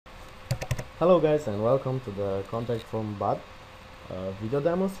Hello guys and welcome to the contact form bot video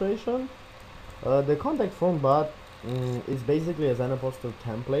demonstration. The contact form bot is basically a Xenoposter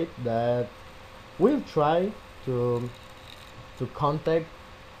template that will try to contact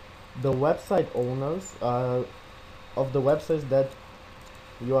the website owners of the websites that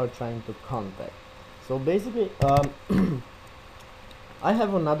you are trying to contact. So basically I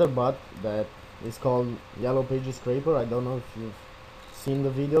have another bot that is called Yellow Pages Scraper. I don't know if you've seen the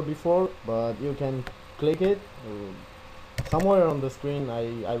video before, but you can click it somewhere on the screen.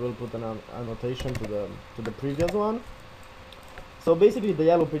 I will put an annotation to the previous one. So basically the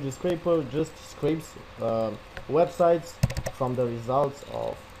Yellow Pages Scraper just scrapes websites from the results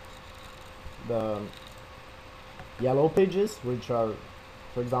of the Yellow Pages, which are,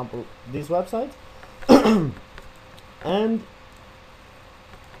 for example, these websites. And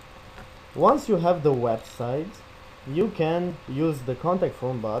once you have the website, you can use the contact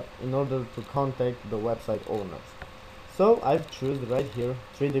form bot in order to contact the website owners. So I've chosen right here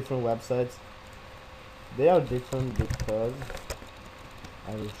 3 different websites. They are different because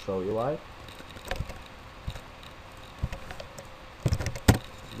I will show you why.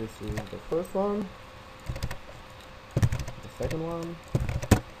 This is the first one, the second one,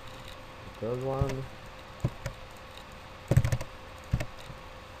 the third one.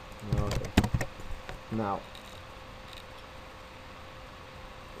 Okay. Now,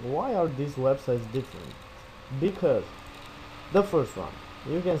 why are these websites different? Because the first one,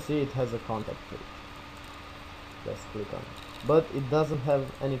 you can see it has a contact page. Let's click on it, but it doesn't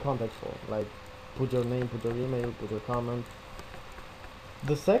have any contact form, like put your name, put your email, put your comment.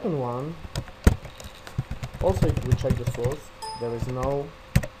 The second one, also if we check the source, there is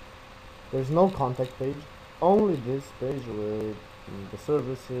no contact page, only this page with the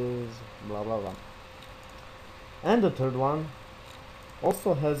services, blah blah blah. And the third one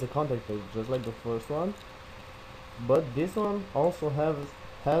also has a contact page just like the first one, but this one also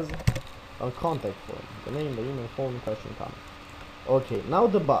has a contact form, the name, the email, phone, question, comment. Okay, now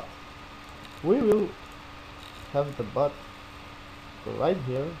the bot. We will have the bot right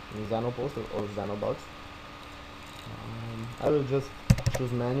here in Xenoposter or Xenobox. I will just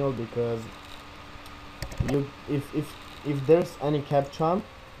choose manual because if there's any captcha,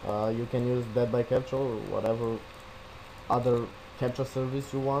 you can use Dead by Captcha or whatever other captcha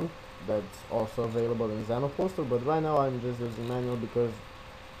service you want. That's also available in Xenoposter, but right now I'm just using manual because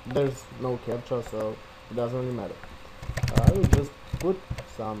there's no captcha, so it doesn't really matter. I will just put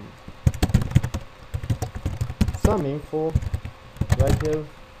some info right here.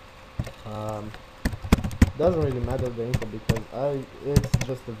 Doesn't really matter the info because it's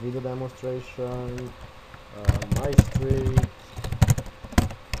just a video demonstration. My street,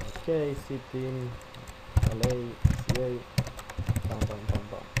 okay, city, LA, CA,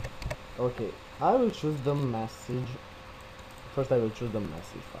 okay. I will choose the message. First I will choose the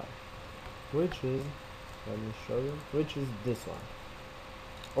message file, which is, let me show you, which is this one.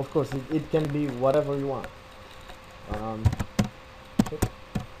 Of course it can be whatever you want.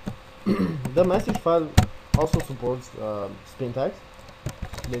 The message file also supports spin text.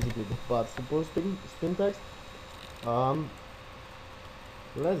 Basically the bot supports spin text.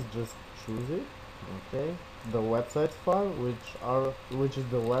 Let's just choose it. Okay, the website file, which is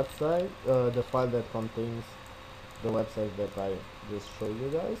the website, the file that contains the website that I just showed you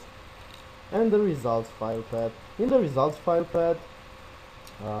guys, and the results file path. In the results file path,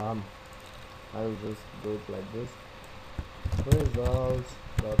 I will just do it like this: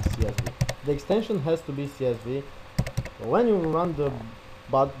 results.csv. The extension has to be CSV. When you run the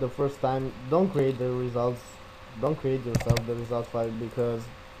bot the first time, don't create yourself the results file because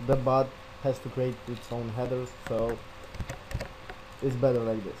the bot has to create its own headers, so it's better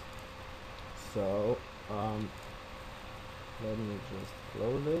like this. So let me just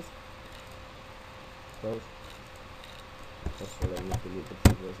close this. Also let me delete the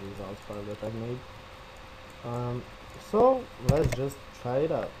previous results file that I made. So let's just try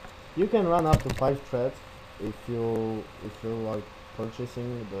it out. You can run up to 5 threads if you are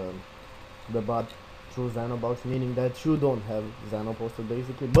purchasing the bot through Xenobox, meaning that you don't have Xenoposter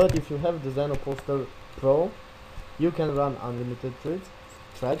basically. But if you have the Xenoposter Pro, you can run unlimited threads.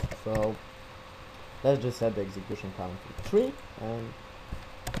 So let's just set the execution count to 3 and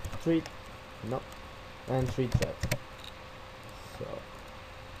 3 threads. So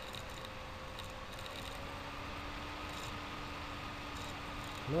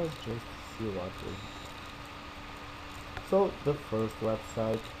let's just see what is. So the first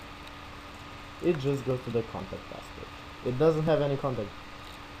website, it just goes to the contact us page. It doesn't have any contact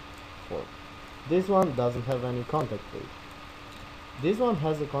form. This one doesn't have any contact page. This one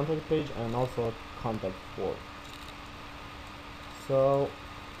has a contact page and also a contact form. So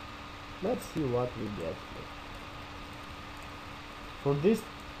let's see what we get here. For these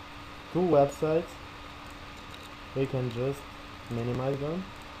two websites, we can just minimize them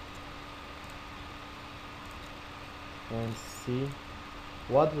and see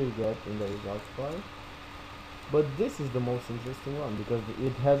what we get in the results file. But this is the most interesting one because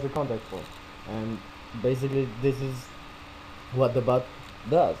it has a contact form, and basically this is what the bot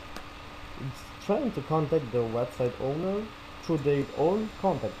does. It's trying to contact the website owner through their own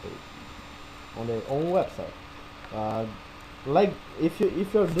contact page on their own website. Like if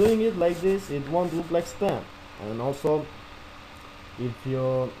you're doing it like this, it won't look like spam. And also, if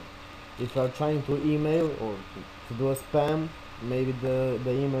you're trying to email or to do a spam, maybe the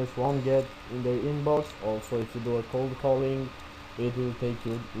emails won't get in their inbox. Also, if you do a cold calling, it will take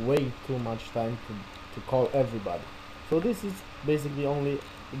you way too much time to call everybody. So this is basically only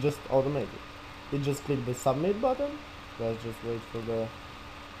just automated. You just click the submit button. Let's just wait for the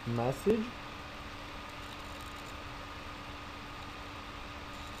message.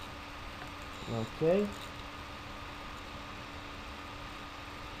 Okay.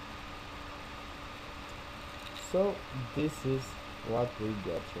 So this is what we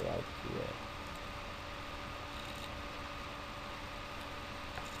get right here.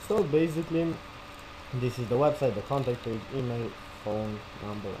 So basically, this is the website, the contact page, email, phone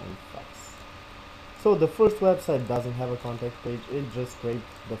number, and fax. So the first website doesn't have a contact page, it just scraped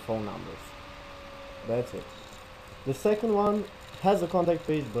the phone numbers. That's it. The second one has a contact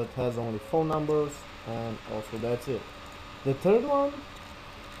page but has only phone numbers, and also that's it. The third one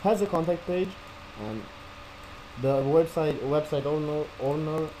has a contact page, and the website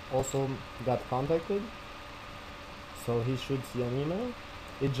owner also got contacted, so he should see an email.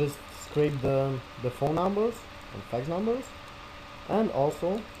 It just scraped the phone numbers and fax numbers, and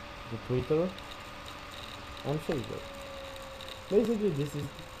also the Twitter and Facebook. Basically, this is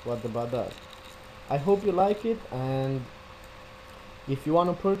what the bot does. I hope you like it, and if you want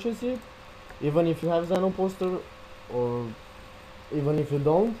to purchase it, even if you have Xenoposter, or even if you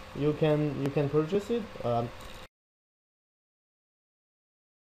don't, you can purchase it.